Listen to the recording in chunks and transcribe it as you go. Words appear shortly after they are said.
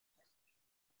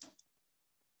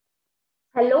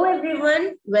Hello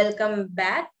everyone, welcome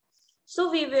back. So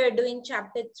we were doing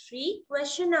chapter 3,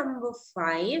 question number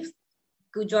 5,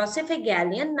 Joseph A.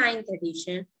 Gallian, 9th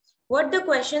edition. What the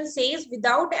question says,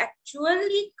 without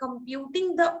actually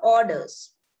computing the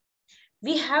orders,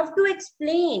 we have to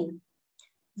explain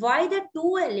why the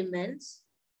two elements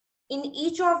in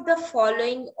each of the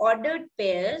following ordered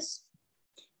pairs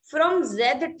from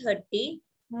Z30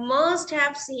 must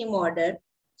have same order.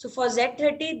 So for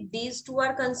Z30, these two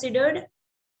are considered.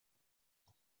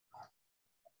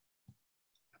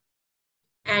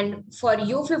 And for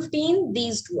U15,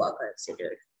 these two are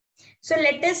considered. So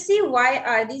let us see why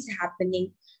are these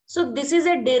happening. So this is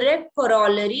a direct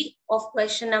corollary of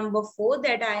question number 4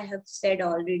 that I have said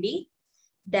already,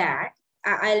 that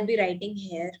I'll be writing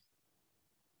here,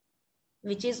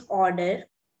 which is order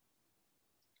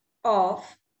of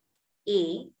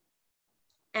A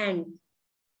and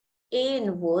A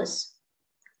inverse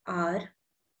are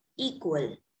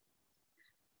equal.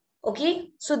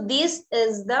 Okay, so this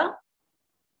is the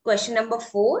question number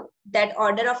 4, that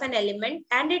order of an element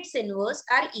and its inverse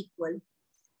are equal.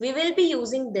 We will be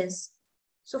using this.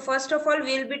 So first of all,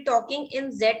 we will be talking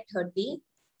in Z30.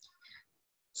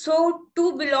 So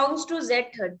 2 belongs to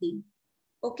Z30.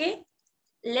 Okay.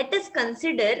 Let us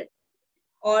consider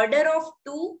order of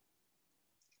 2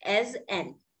 as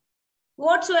n.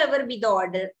 Whatsoever be the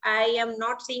order, I am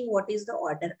not saying what is the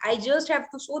order. I just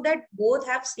have to show that both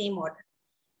have same order.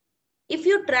 If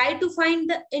you try to find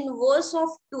the inverse of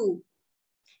 2,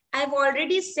 I've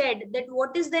already said that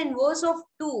what is the inverse of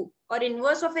 2 or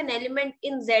inverse of an element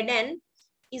in Zn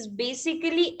is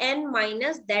basically n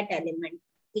minus that element,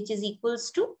 which is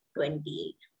equals to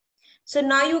 28. So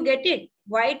now you get it.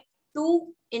 Why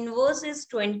 2 inverse is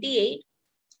 28?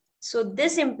 So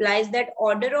this implies that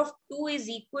order of 2 is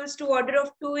equals to order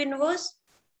of 2 inverse.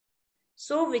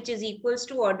 So which is equals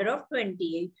to order of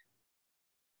 28.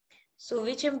 So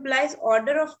which implies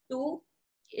order of 2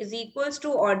 is equals to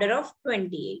order of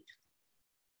 28.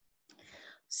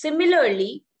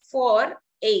 Similarly for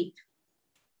 8.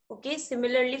 Okay,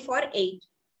 similarly for 8.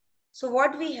 So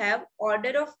what we have,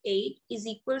 order of 8 is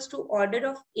equals to order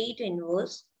of 8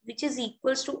 inverse, which is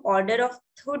equals to order of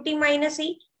 30 minus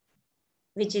 8,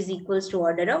 which is equals to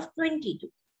order of 22.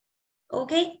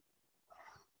 Okay.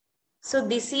 So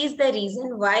this is the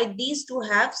reason why these two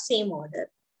have same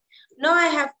order. Now I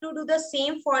have to do the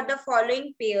same for the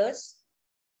following pairs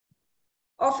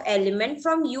of element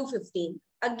from U15.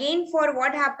 Again, for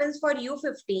what happens for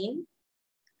U15,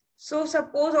 so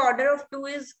suppose order of 2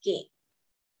 is K.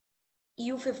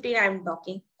 U15 I am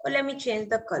talking. Or let me change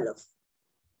the color.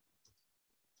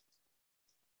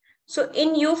 So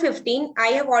in U15, I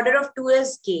have order of 2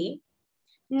 as K.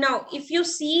 Now, if you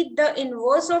see, the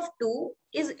inverse of 2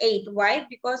 is 8. Why?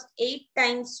 Because 8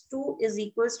 times 2 is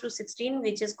equals to 16,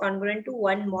 which is congruent to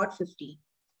 1 mod 15.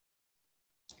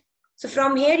 So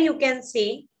from here, you can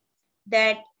say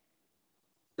that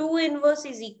 2 inverse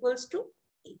is equals to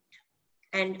 8.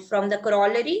 And from the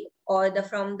corollary or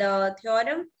from the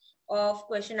theorem of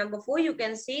question number 4, you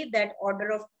can say that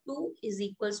order of 2 is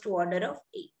equals to order of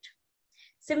 8.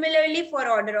 Similarly, for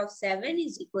order of 7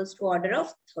 is equals to order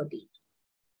of 13.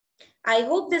 I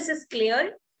hope this is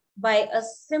clear by a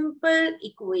simple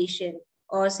equation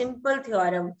or simple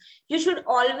theorem. You should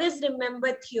always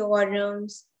remember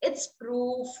theorems, its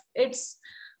proof, its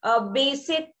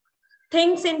basic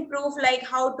things in proof, like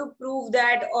how to prove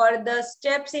that, or the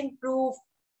steps in proof,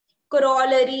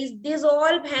 corollaries. These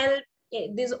all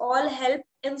help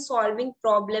in solving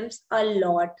problems a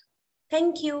lot.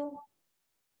 Thank you.